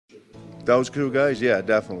Those two guys, yeah,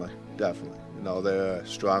 definitely, definitely. You know, they're a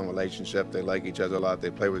strong relationship. They like each other a lot.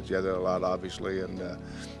 They play with each other a lot, obviously, and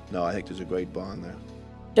no, I think there's a great bond there.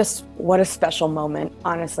 Just what a special moment,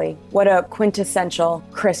 honestly. What a quintessential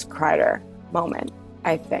Chris Kreider moment,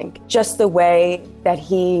 I think. Just the way that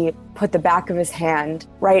he put the back of his hand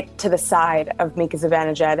right to the side of Mika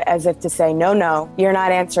Zibanejad as if to say, no, no, you're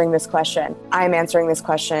not answering this question. I'm answering this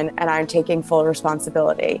question and I'm taking full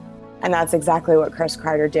responsibility. And that's exactly what Chris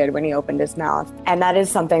Kreider did when he opened his mouth. And that is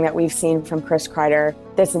something that we've seen from Chris Kreider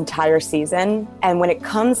this entire season. And when it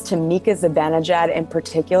comes to Mika Zibanejad in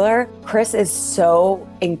particular, Chris is so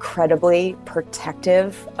incredibly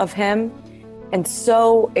protective of him and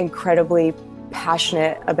so incredibly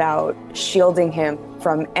passionate about shielding him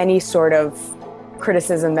from any sort of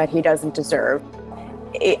criticism that he doesn't deserve.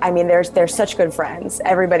 I mean, they're such good friends.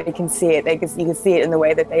 Everybody can see it. You can see it in the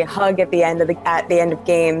way that they hug at the end of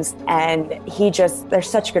games. And they're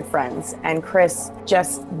such good friends. And Chris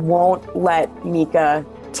just won't let Mika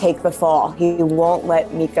take the fall. He won't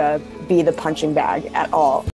let Mika be the punching bag at all.